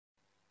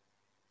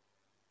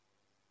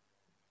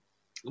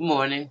Good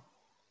morning,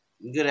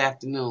 good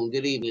afternoon,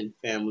 good evening,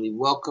 family.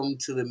 Welcome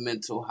to the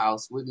Mental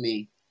House with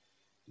me,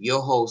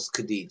 your host,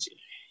 Khadija.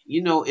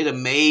 You know, it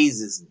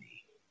amazes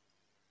me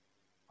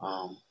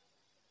um,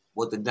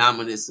 what the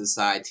dominant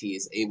society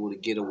is able to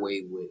get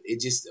away with.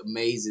 It just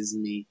amazes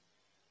me,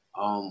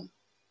 um,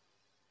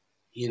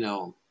 you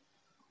know,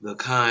 the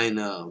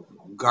kind of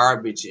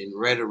garbage and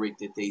rhetoric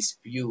that they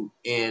spew,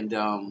 and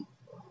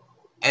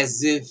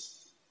as if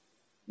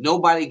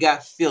nobody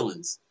got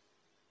feelings,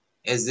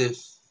 as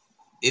if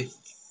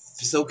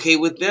it's okay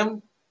with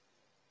them,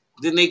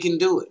 then they can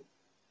do it.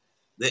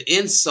 The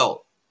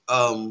insult,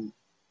 um,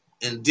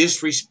 and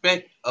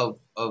disrespect of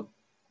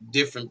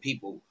different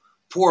people,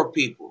 poor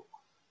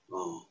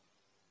uh,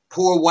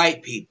 poor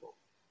white people.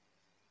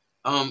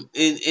 And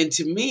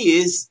to me,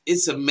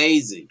 it's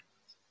amazing.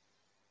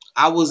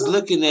 I was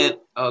looking at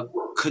a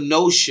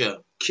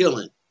Kenosha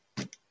killing,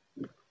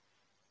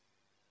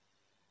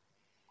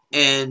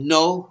 and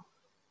no,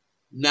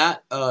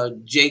 not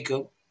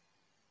Jacob,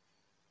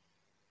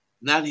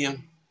 not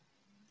him.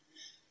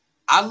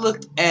 I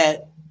looked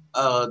at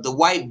the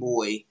white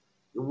boy,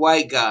 the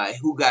white guy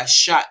who got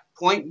shot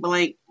point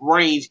blank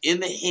range in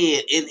the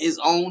head in his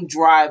own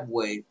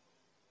driveway.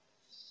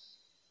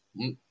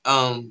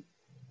 Um,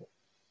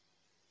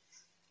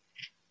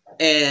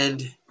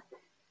 and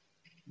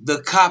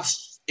the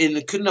cops in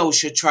the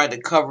Kenosha tried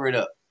to cover it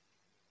up.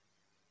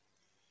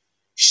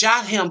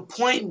 Shot him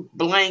point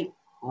blank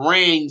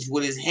range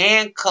with his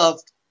hand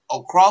cuffed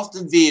across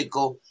the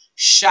vehicle,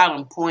 shot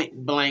him point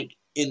blank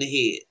in the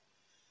head.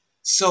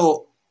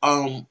 So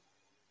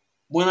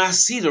when I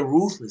see the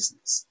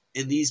ruthlessness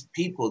in these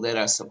people that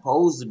are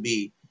supposed to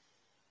be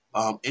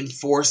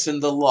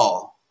enforcing the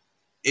law,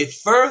 it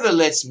further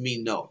lets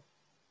me know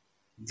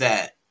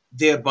that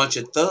they're a bunch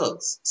of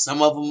thugs.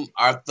 Some of them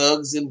are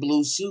thugs in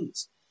blue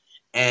suits,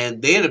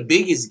 and they're the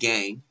biggest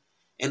gang.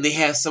 And they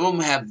have some of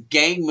them have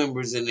gang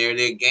members in there.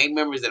 They're gang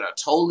members that are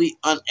totally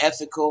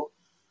unethical,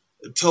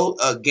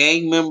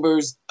 gang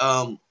members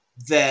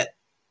that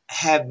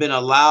have been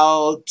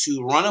allowed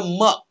to run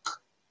amok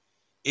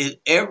in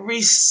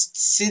every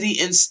city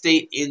and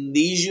state in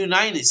these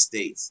United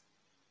States,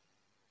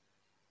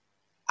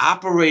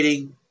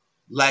 operating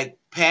like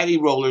patty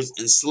rollers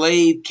and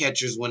slave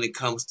catchers when it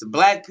comes to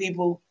black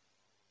people.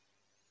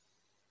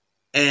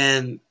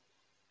 And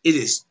it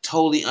is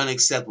totally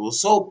unacceptable.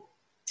 So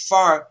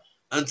far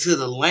unto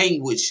the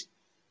language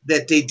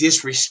that they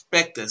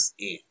disrespect us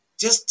in.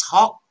 Just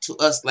talk to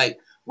us like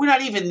we're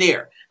not even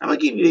there. I'm gonna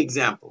give you an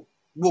example.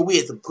 What we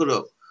had to put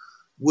up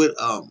with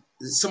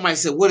somebody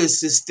said, what is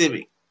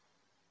systemic?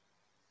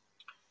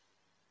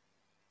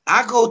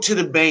 I go to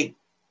the bank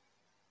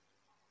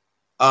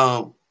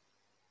um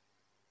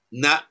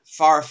not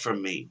far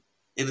from me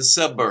in the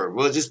suburb.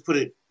 We'll just put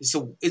it,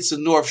 it's a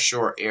North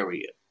Shore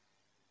area.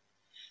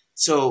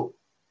 So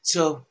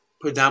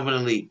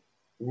predominantly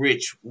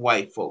rich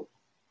white folk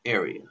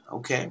area,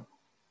 okay?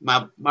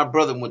 My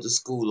brother went to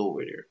school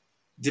over there.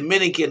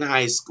 Dominican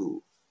high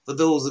school, for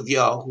those of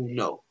y'all who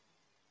know.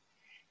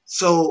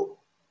 So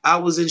I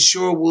was in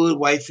Shorewood,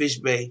 Whitefish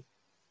Bay,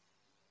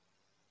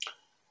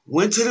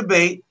 went to the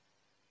bank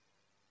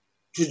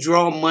to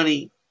draw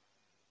money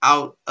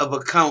out of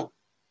account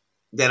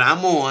that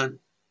I'm on,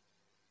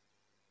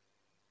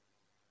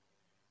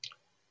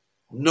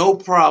 no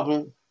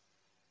problem,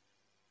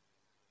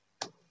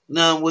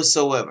 none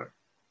whatsoever.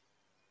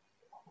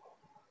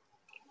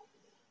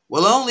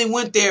 Well, I only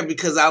went there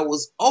because I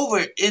was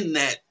over in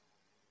that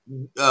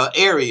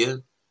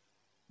area,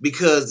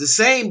 because the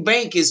same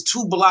bank is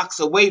 2 blocks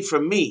away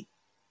from me.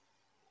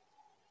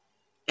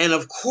 And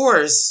of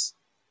course,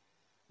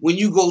 when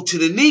you go to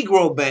the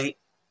Negro Bank,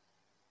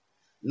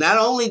 not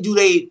only do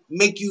they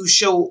make you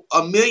show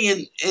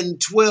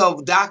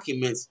 1,012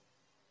 documents,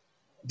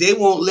 they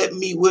won't let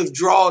me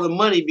withdraw the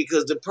money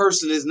because the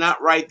person is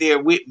not right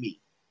there with me.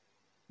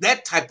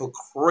 That type of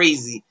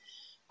crazy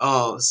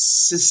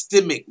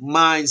systemic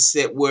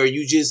mindset where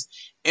you just,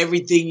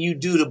 everything you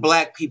do to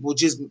black people,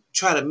 just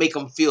try to make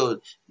them feel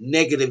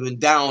negative and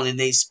down in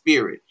their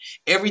spirit.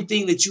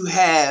 Everything that you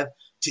have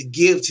to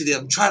give to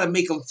them, try to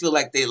make them feel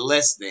like they're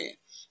less than.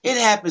 It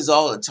happens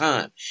all the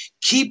time.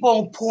 Keep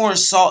on pouring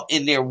salt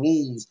in their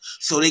wounds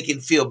so they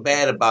can feel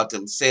bad about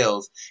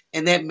themselves,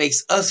 and that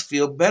makes us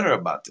feel better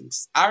about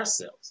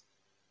ourselves.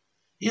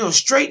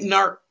 Straighten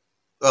our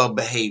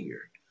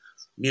behavior.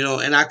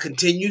 And I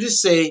continue to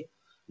say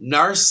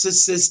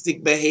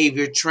narcissistic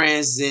behavior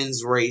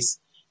transcends race,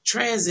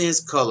 transcends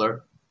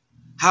color.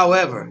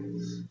 However,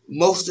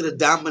 most of the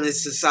dominant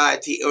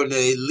society or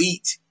the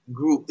elite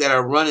group that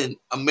are running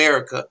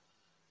America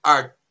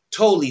are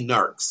totally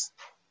narcs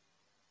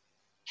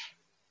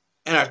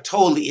and are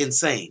totally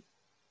insane,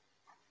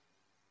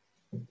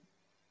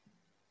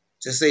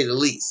 to say the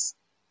least.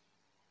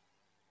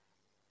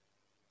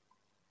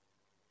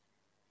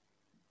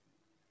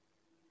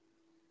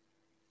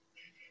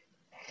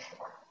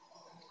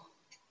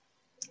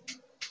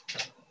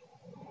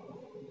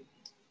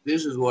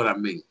 This is what I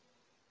mean.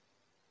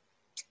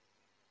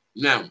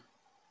 Now,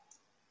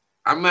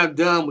 I'm not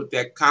done with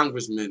that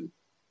congressman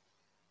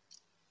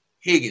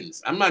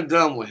Higgins. I'm not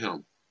done with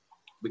him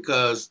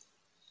because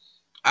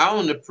I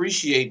don't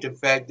appreciate the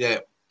fact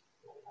that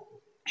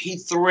he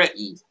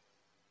threatened,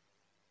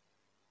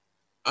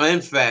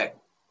 in fact,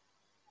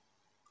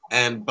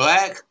 and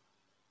black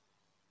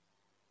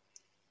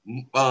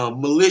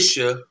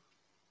militia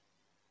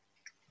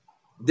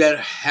that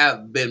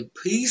have been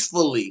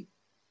peacefully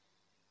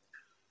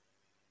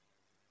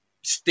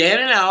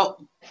standing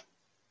out,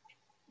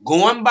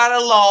 going by the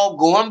law,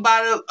 going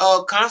by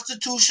the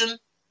Constitution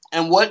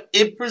and what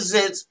it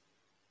presents,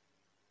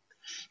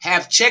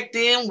 have checked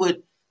in with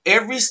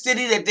every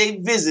city that they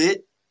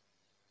visit,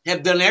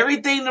 have done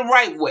everything the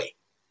right way.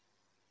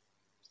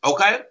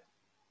 Okay?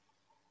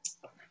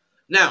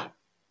 Now,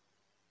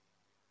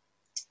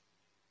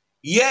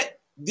 yet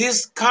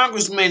this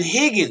Congressman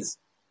Higgins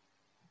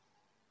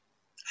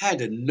had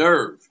the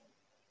nerve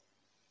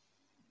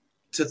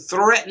to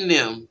threaten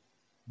them,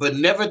 but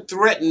never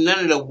threaten none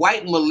of the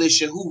white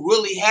militia who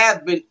really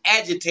have been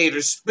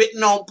agitators,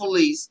 spitting on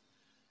police,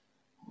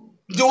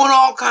 doing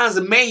all kinds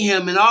of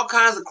mayhem and all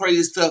kinds of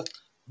crazy stuff.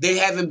 They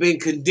haven't been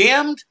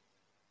condemned,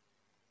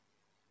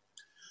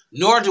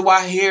 nor do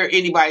I hear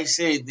anybody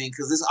say anything,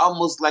 because it's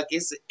almost like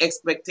it's an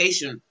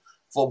expectation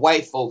for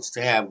white folks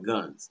to have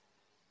guns.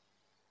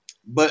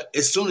 But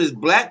as soon as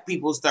black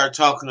people start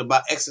talking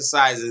about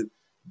exercising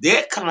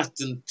their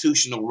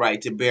constitutional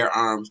right to bear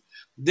arms,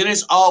 then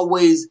it's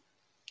always,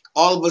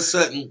 all of a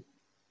sudden,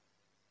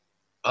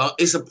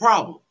 it's a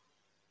problem.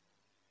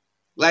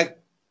 Like,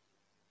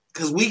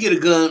 because we get a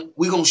gun,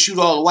 we're going to shoot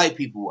all the white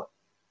people up.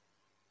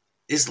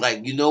 It's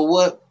like, you know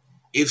what?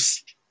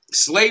 If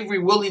slavery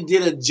really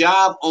did a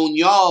job on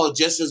y'all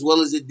just as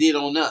well as it did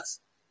on us,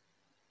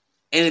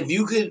 and if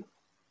you could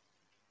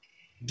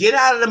get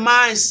out of the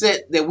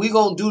mindset that we're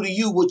going to do to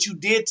you what you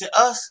did to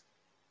us,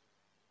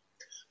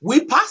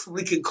 we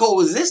possibly can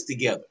coexist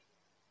together.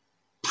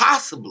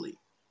 Possibly.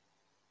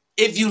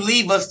 If you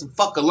leave us the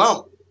fuck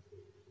alone.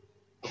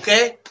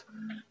 Okay?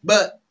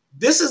 But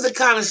this is the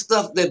kind of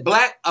stuff that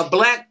a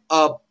black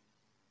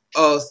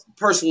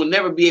person will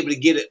never be able to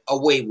get it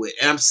away with.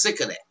 And I'm sick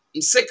of that.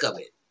 I'm sick of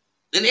it.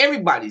 And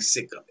everybody's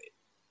sick of it.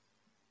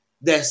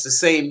 That's the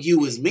same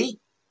hue as me.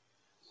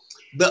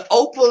 The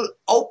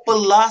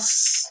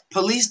Opelousas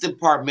Police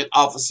Department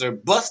officer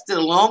busted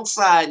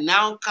alongside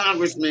now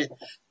Congressman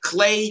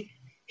Clay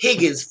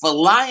Higgins for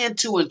lying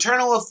to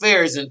Internal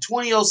Affairs in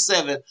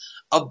 2007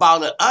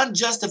 about an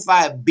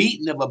unjustified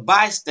beating of a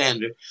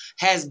bystander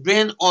has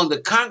been on the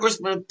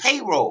congressman's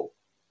payroll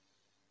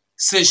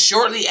since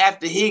shortly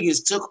after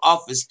Higgins took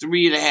office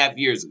 3.5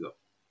 years ago.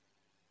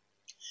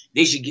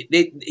 He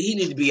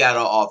needs to be out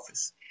of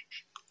office.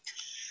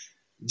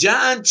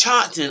 John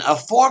Chauncey, a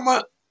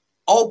former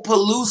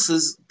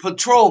Opelousas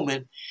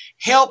patrolman,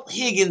 helped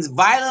Higgins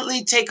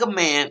violently take a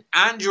man,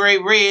 Andre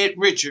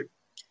Richard,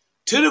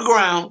 to the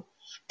ground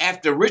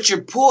after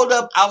Richard pulled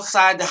up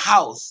outside the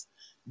house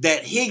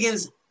that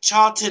Higgins,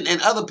 Charlton,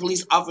 and other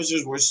police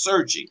officers were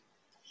searching.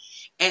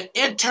 An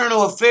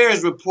internal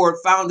affairs report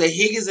found that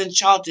Higgins and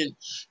Charlton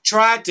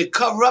tried to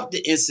cover up the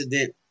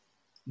incident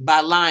by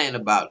lying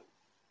about it.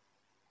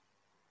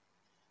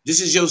 This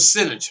is your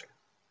senator.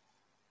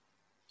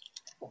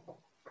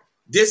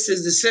 This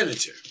is the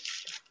senator.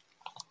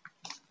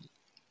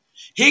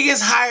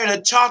 Higgins hired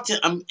a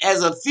Charlton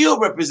as a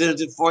field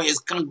representative for his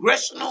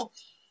congressional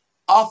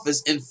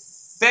office in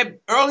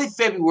early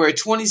February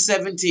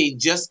 2017,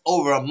 just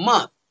over a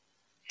month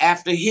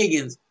after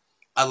Higgins,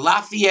 a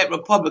Lafayette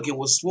Republican,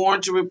 was sworn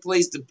to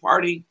replace the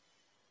party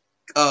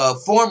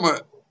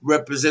former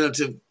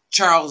Representative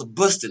Charles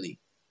Bustany.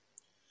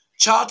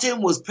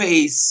 Charlton was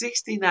paid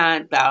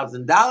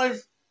 $69,000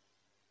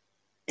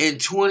 in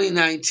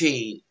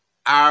 2019,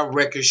 our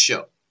records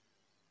show.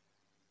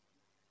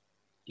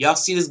 Y'all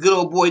see this good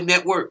old boy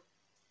network?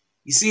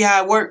 You see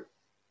how it works?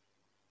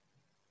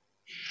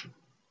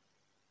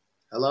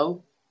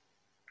 Hello?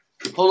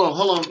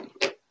 Hold on.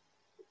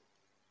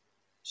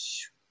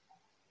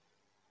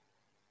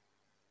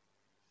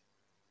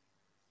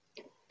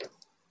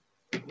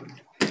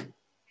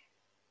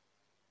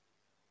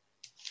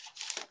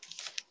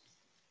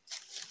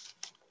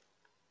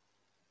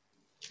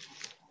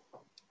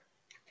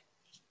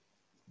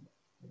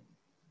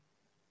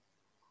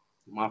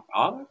 My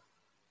father?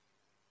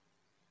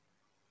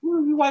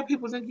 Who do you white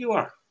people think you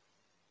are?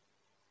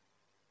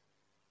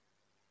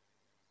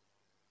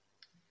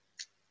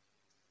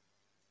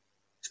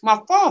 It's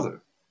my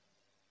father.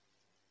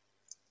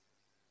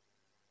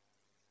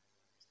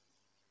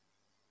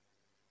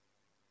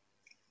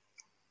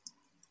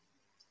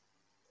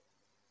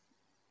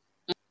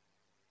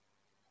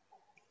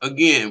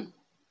 Again,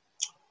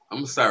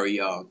 I'm sorry,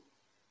 y'all.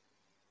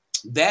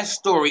 That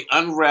story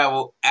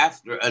unraveled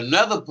after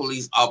another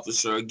police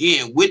officer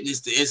again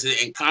witnessed the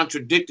incident and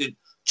contradicted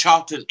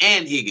Charlton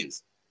and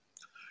Higgins.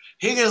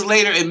 Higgins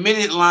later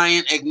admitted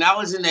lying,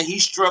 acknowledging that he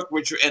struck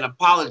Richard and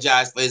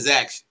apologized for his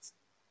actions.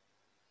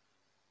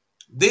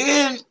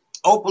 Then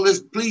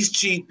Opelousas Police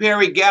Chief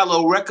Perry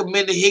Gallo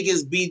recommended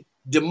Higgins be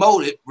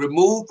demoted,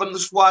 removed from the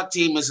SWAT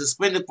team, and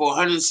suspended for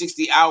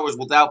 160 hours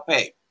without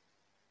pay.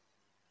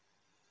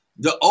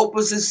 The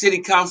Opelousas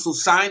City Council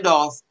signed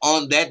off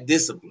on that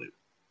discipline.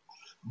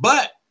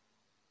 But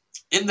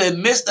in the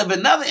midst of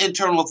another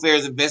internal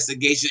affairs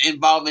investigation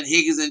involving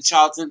Higgins and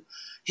Charlton,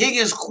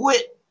 Higgins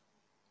quit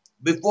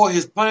before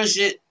his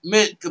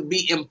punishment could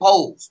be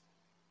imposed.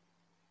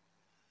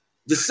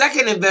 The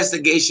second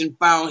investigation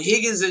found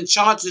Higgins and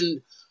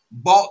Charlton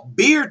bought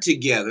beer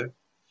together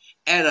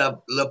at a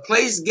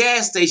LaPlace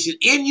gas station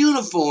in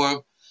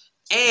uniform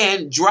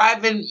and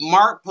driving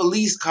marked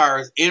police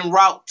cars en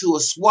route to a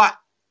SWAT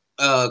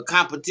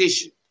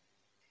competition.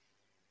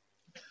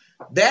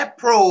 That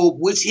probe,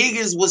 which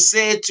Higgins was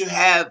said to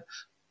have,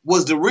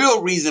 was the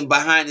real reason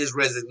behind his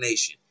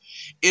resignation.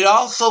 It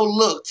also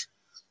looked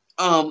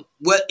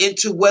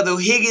into whether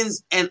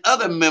Higgins and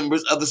other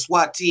members of the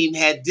SWAT team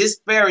had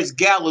disparaged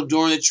Gallo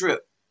during the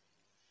trip.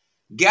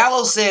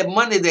 Gallo said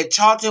Monday that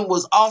Charlton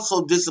was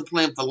also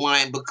disciplined for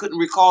lying, but couldn't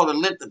recall the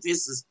length of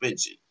his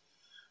suspension.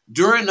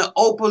 During the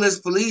Opelousas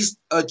Police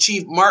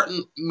Chief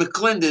Martin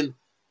McClendon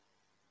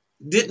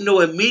didn't know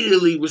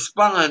immediately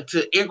respond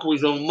to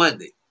inquiries on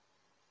Monday.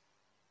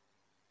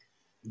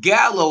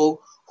 Gallo,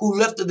 who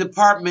left the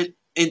department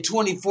in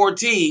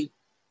 2014,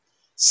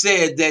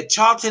 said that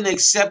Charlton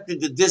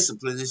accepted the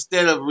discipline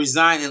instead of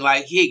resigning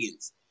like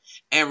Higgins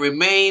and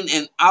remained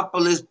an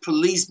Opelousas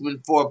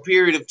policeman for a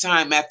period of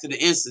time after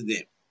the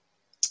incident.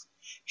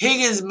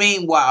 Higgins,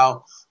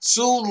 meanwhile,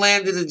 soon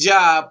landed a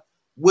job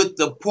with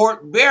the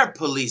Port Bear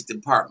Police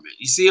Department.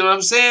 You see what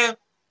I'm saying?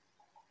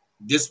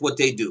 This is what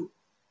they do.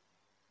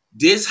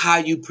 This is how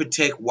you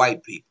protect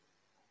white people.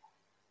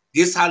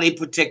 This is how they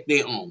protect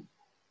their own.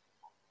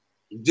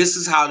 This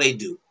is how they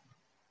do.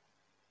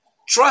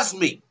 Trust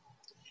me.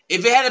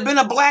 If it had been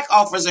a black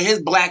officer,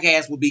 his black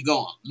ass would be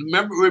gone.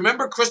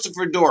 Remember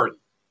Christopher Dorton.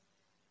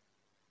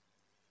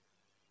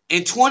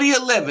 In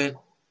 2011,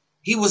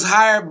 he was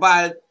hired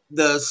by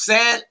the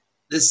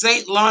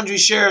St. Laundry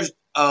Sheriff's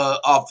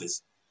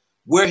Office,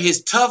 where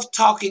his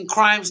tough-talking,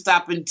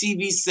 crime-stopping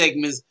TV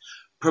segments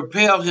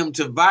propelled him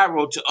to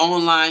viral to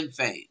online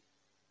fame.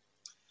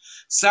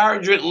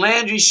 Sergeant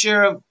Landry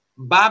Sheriff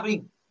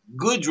Bobby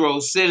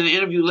Goodrow said in an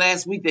interview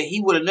last week that he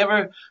would have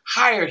never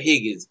hired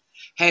Higgins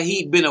had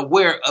he been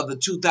aware of the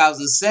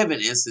 2007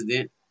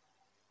 incident.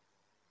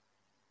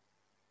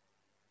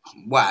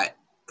 Why?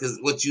 Because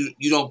what you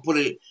don't put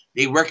it,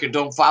 their record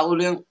don't follow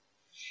them.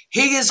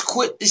 Higgins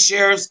quit the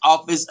sheriff's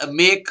office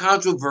amid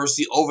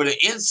controversy over the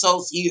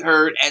insults he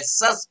heard as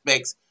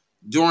suspects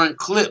during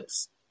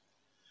clips.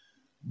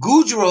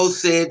 Goudreau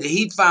said that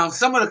he found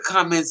some of the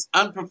comments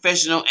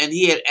unprofessional and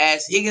he had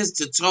asked Higgins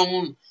to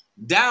tone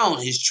down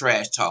his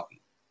trash talking.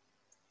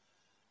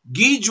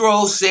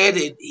 Goudreau said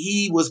that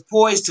he was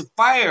poised to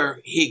fire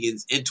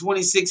Higgins in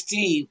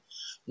 2016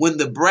 when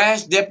the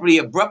brash deputy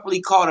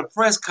abruptly called a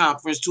press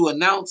conference to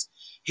announce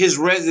his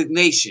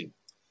resignation,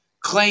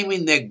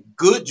 claiming that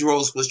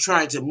Goudreau was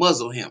trying to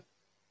muzzle him.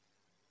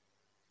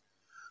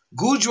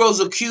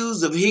 Goudreau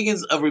accused of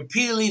Higgins of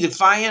repeatedly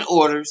defying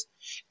orders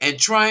and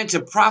trying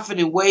to profit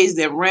in ways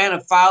that ran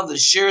afoul of the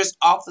sheriff's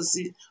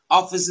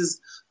office's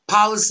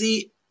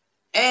policy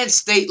and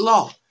state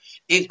law,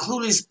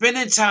 including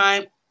spending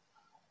time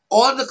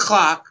on the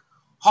clock,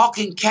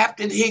 hawking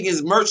Captain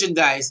Higgins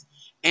merchandise,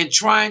 and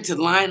trying to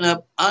line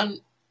up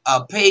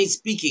unpaid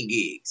speaking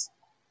gigs.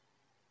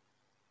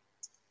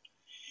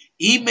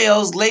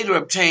 Emails later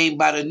obtained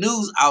by the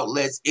news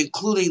outlets,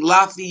 including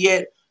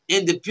Lafayette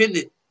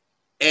Independent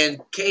and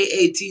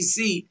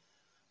KATC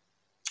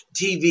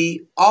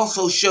TV,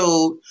 also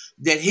showed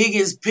that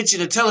Higgins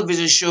pitching a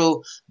television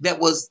show that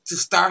was to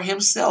star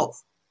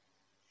himself.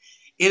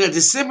 In a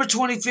December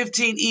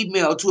 2015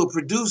 email to a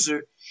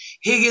producer,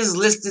 Higgins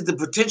listed the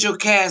potential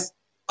cast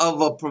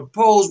of a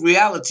proposed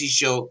reality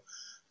show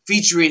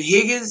featuring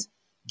Higgins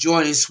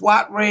joining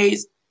SWAT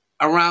raids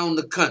around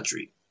the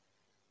country.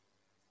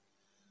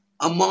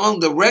 Among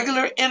the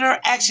regular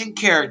interaction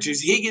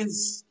characters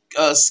Higgins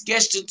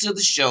sketched into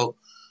the show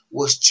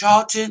was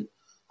Charlton,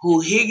 who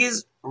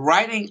Higgins,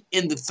 writing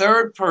in the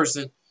third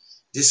person,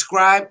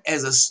 described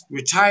as a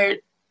retired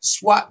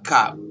SWAT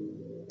cop,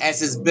 as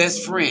his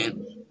best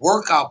friend,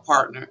 workout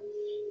partner,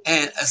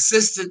 and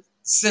assistant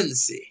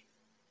sensei.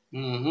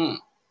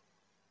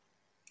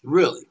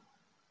 Really?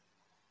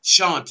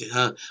 Charlton,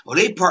 huh? Well,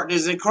 they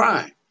partners in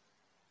crime.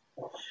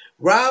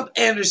 Rob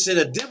Anderson,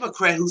 a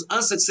Democrat who's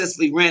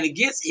unsuccessfully ran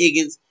against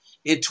Higgins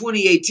in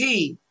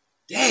 2018,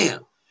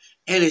 damn,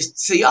 and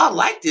so y'all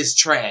like this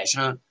trash,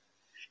 huh?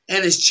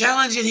 And is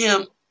challenging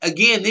him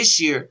again this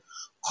year,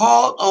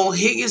 called on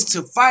Higgins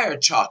to fire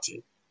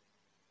Charlton.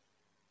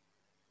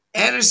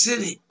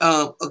 Anderson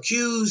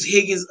accused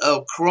Higgins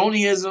of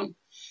cronyism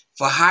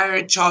for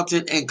hiring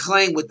Charlton and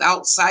claimed,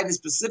 without citing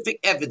specific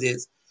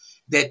evidence,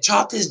 that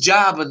Charlton's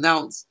job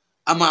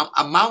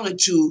amounted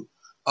to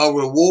a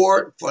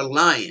reward for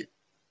lying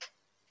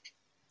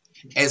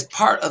as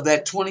part of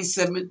that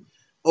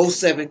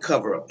 2707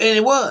 cover-up. And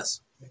it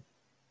was.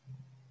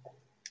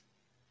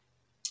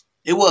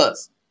 It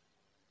was.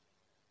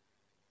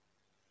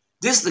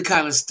 This is the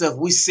kind of stuff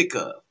we sick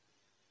of.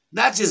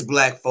 Not just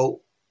black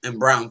folk and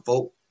brown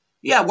folk.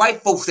 Yeah,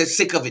 white folks that's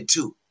sick of it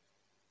too.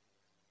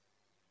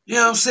 You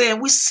know what I'm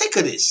saying? We're sick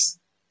of this.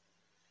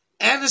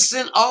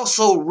 Anderson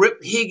also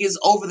ripped Higgins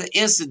over the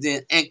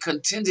incident and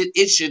contended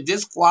it should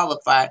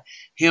disqualify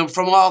him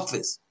from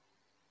office.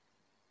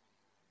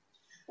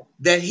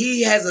 That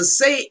he has a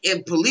say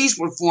in police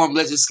reform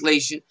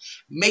legislation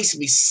makes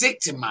me sick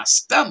to my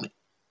stomach,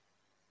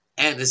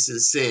 Anderson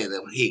said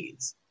of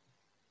Higgins.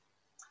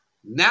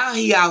 Now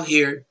he out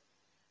here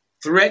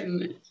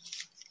threatening.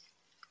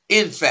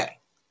 In fact,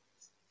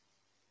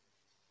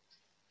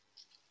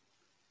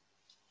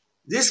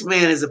 this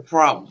man is a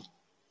problem,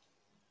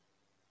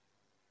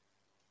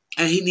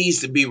 and he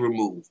needs to be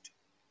removed.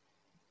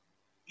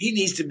 He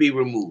needs to be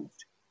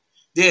removed.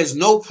 There's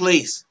no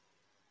place.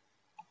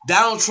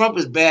 Donald Trump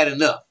is bad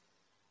enough.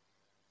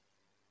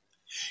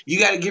 You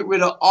got to get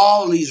rid of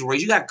all these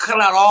races. You got to cut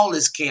out all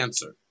this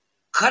cancer.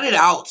 Cut it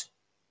out.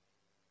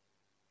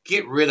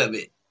 Get rid of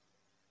it.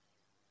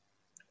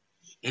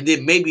 And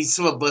then maybe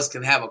some of us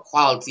can have a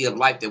quality of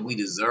life that we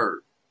deserve.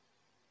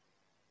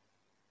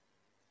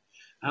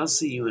 I'll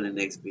see you in the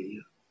next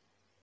video.